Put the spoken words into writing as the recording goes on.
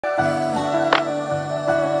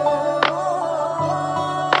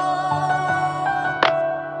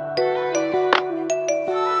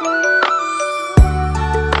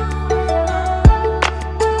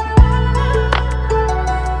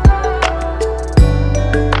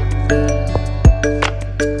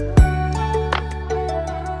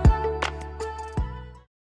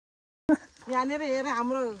यहाँनिर हेर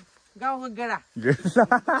हाम्रो गाउँको गेडा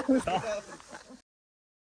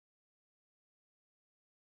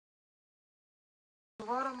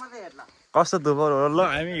कस्तो दुबर हो ल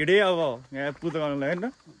हामी हिँडे अब यहाँ पूजा गर्नुलाई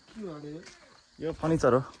हैन यो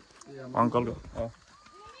फर्निचर हो अङ्कलको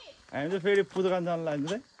हामी चाहिँ फेरि पूजा गर्न जानु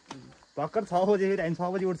लाग्छ भर्खर 6 बजे फेरि हामी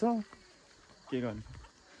 6 बजी उठ्छौँ के गर्नु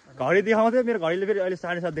घडी देखाउँथ्यो मेरो घडीले फेरि अहिले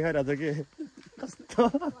 7:30 देखाइरहेछ कि कस्तो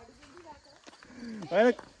होइन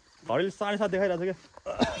घडीले 7:30 देखाइरहेछ कि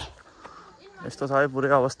यस्तो छ है पुरै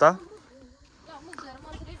अवस्था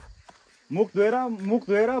मुख धोएर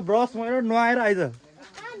ब्रस गरेर नुहाएर आइज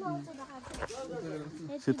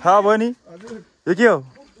थाहा भयो नि यो के हो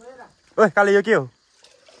ओइ काले यो के हो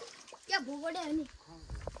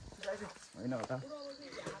होइन हो त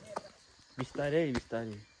बिस्तारै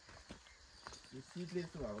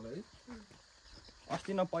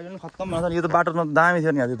अस्ति न पहिला पनि खत्तम भएको छ यो त बाटोमा दामी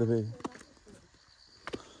थियो नि आज त फेरि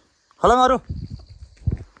हेलो मारु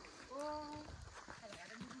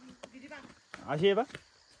आसिए बा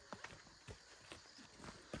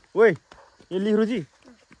ओए ये लिखरू जी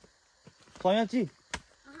स्वामी जी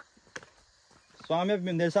स्वामी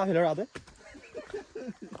मेरे साथ हिल रहा था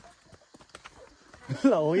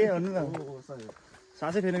हो गया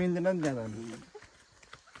सासे फेरि मिल्दैन नि त्यहाँ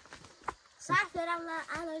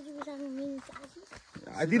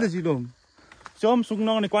दिनु छिटो चम सुक्न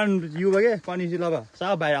गर्ने क्वान यु भयो पानी सिलाबा सा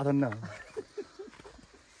भाइ आथन न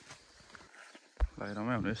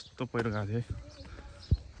बाहिरमा हाम्रो यस्तो पहिरो गएको थियो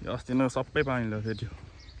यो अस्ति न सबै पानी ल्यायो फेरि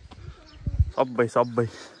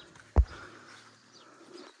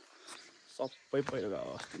सबै पहिरो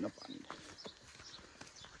गयो अस्ति न पानी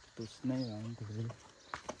तुस्नै भयो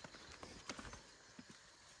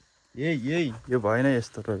यही यो भएन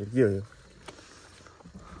यस्तो के हो यो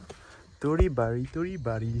तोरी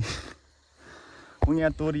बारी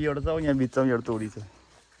यहाँ तोरी एउटा छ यहाँ बिचमा एउटा तोरी छ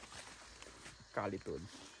काली तोरी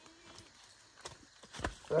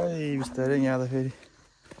बिस्तारै यहाँ त फेरि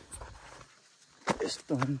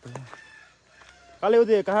यस्तो हो नि त काले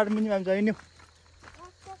उयो काठ मिनिमम हामी चाहिने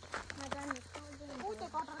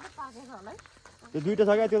त्यो दुईटा छ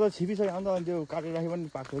क्या त्यो त छिपिसक्यो अन्त त्यो काटेर राख्यो पनि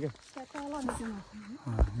पाक्थ्यो क्या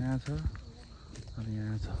यहाँ छ अनि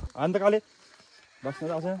यहाँ छ अन्त काले बस्नु त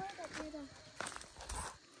आउँछ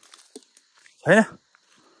छैन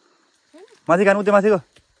माथि खानु त्यो माथिको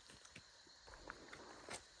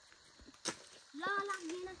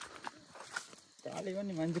काले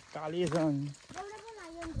पनि मान्छे काले छ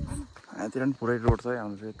यहाँतिर पनि पुरै रोड छ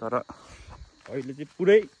हाम्रो फेरि तर अहिले चाहिँ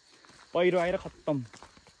पुरै पहिरो आएर खत्तम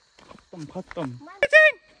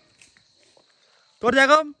तोर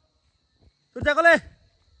जाकोले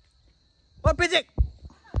ओ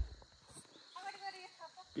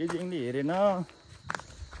पेजिङले हेरेन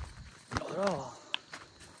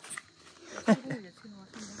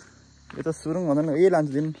यो त सुरुङ भन्दैन यही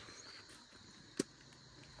लान्छु दिनु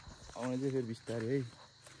आउने चाहिँ फेरि बिस्तारै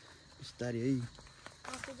है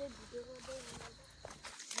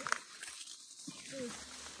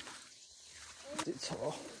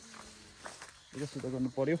सुता गर्नु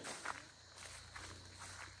पर्यो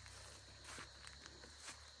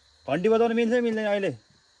घन्टी बजाउनु मिल्छ मिल्दैन अहिले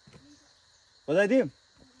बजाइदिउँ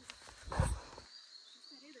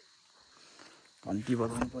घन्टी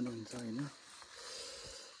बजाउनु पनि हुन्छ होइन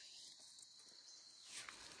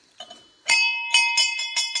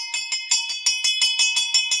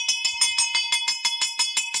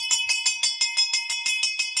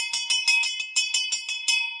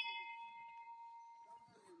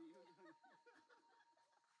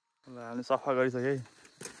ल हामीले सफा गरिसके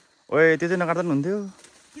ओए त्यो चाहिँ नकाट्दा पनि हुन्थ्यो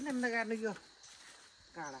किन नगार्नु यो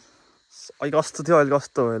काडा अहिले कस्तो थियो अहिले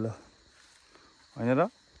कस्तो भयो ल होइन र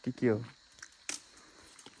के हो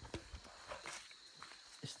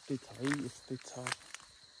यस्तै छ है यस्तै छ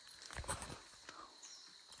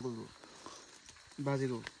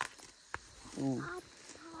बाजेको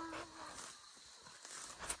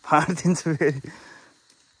फाडिदिन्छु फेरि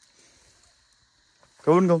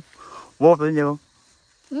कौन गाउँ वो पनि गाउँ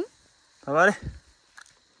Vale.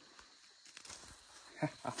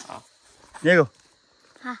 Diego.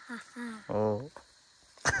 Oh.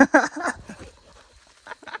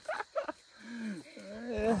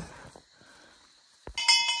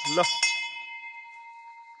 ल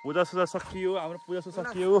पूजा सुजा सकियो हाम्रो पूजा सुजा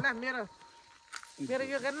सकियो मेरो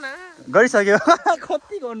यो गर्न गरिसक्यो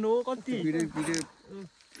कति गर्नु हो कति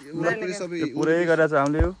पुरै गरेर छ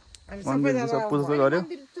हामीले यो मन्दिर सब पूजा गर्यो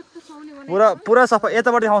पुरा सफा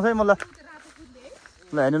यताबाट आउँछ है मलाई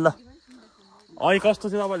ल हेर्नु ल अहिले कस्तो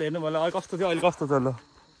थियो तपाईँले हेर्नु भयो अहिले कस्तो थियो अहिले कस्तो छ ल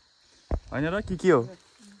होइन र के हो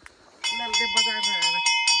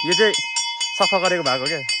यो चाहिँ सफा गरेको भएको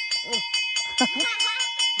क्या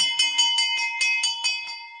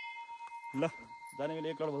जाने बेला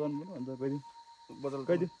 1 करोड बजाउनु पर्नु अन्त कहिले बदल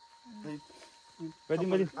कहिले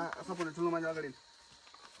कहिले सबभन्दा ठुलो मान्छे अगाडि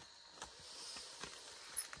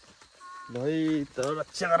ल है तर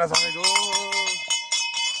रक्षा गरेर सबैको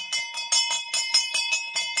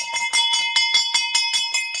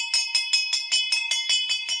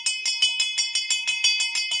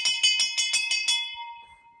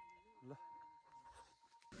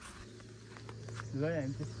ल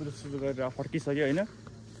हामी चाहिँ सुरु गरेर फर्किसक्यो होइन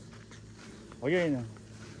हो कि होइन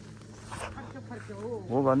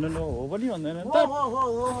हो भन्नु न हो पनि भन्दैन नि त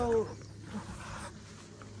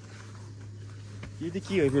यो चाहिँ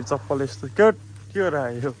के हो फेरि चप्पल यस्तो के गरेर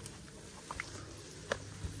आयो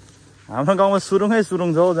हाम्रो गाउँमा सुरुङै सुरुङ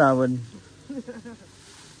छ हौ जहाँ पनि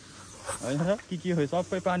होइन के हो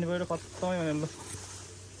सबै पानी परेर खत्तमै भने ल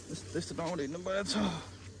यस्तो यस्तो ठाउँबाट हिँड्नु परेको छ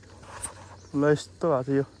ल यस्तो भएको छ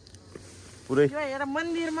यो पुरै यो हेर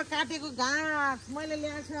मन्दिरमा काटेको घाँस मैले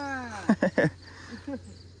ल्याएछ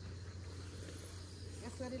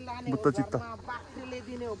यसरी लाने हो घरमा बाख्रीले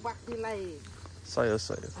दिने हो बाख्रीलाई सही हो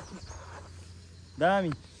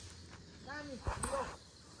दामी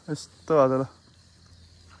यस्तो भएको ल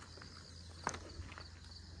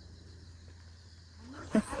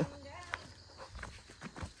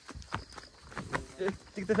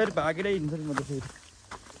यतिक त फेरि भागेरै हिँड्छ नि म त फेरि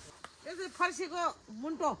यो चाहिँ फर्सीको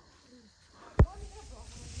मुन्टो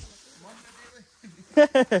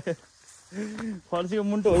फर्सीको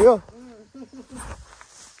मुन्टो हो यो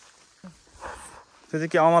त्यो चाहिँ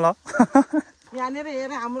के अमला यहाँनिर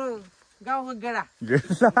हेर हाम्रो गाउँको गेडा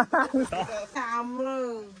हाम्रो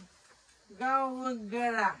गाउँको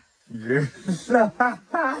गेडा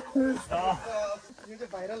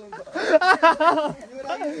भाइरल हुन्छ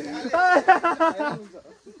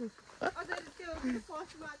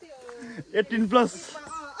 18 प्लस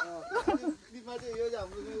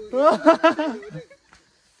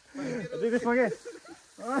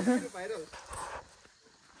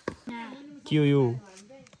के हो यो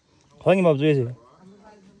खै बाबु चाहिँ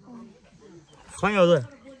खै आउँछ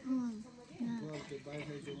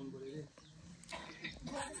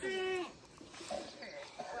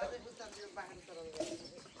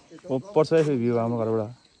पर्छ यसो भ्यू हाम्रो घरबाट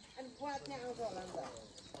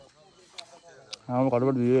हाम्रो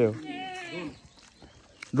घरबाट भ्यू हो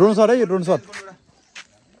ड्रोन सट है यो ड्रोन सट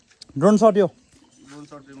यो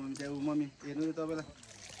मम्मी हेर्नु तपाईँलाई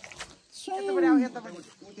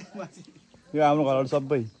यो हाम्रो घरबाट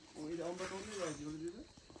सबै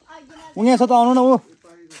उहाँ छ त आउनु न ऊ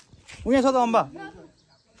उहाँ छ त अम्बा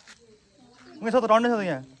उहाँ छ त रन्डै छ त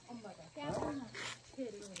यहाँ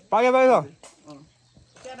पाक्यो पाक्यो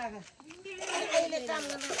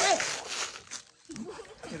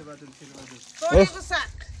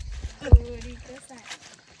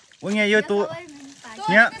उहाँ यो तो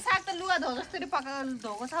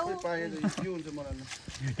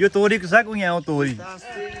यो तोरीको साग उहाँ हो तोरी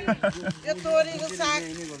यो तोरीको साग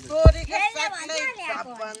तोरीको साग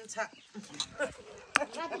भन्छ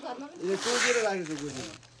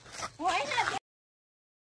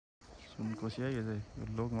सुनकोसी है यो चाहिँ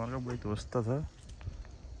लोक मार्ग बहुत होस्त छ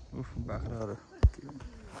उफ बाख्राहरू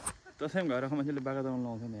त्यसै घरको मान्छेले बाख्रा दबाउनु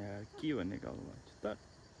लाउँछ नि यार के भन्ने गाउँको मान्छे त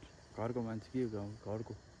घरको मान्छे के गाउँ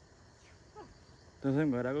घरको त्यसै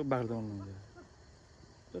घर आएको बाख्रा दबाउनु लाउँछ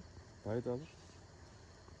भयो त अब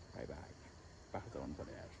बाई बाई बाख्रा दबाउनु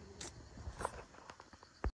पर्यो यार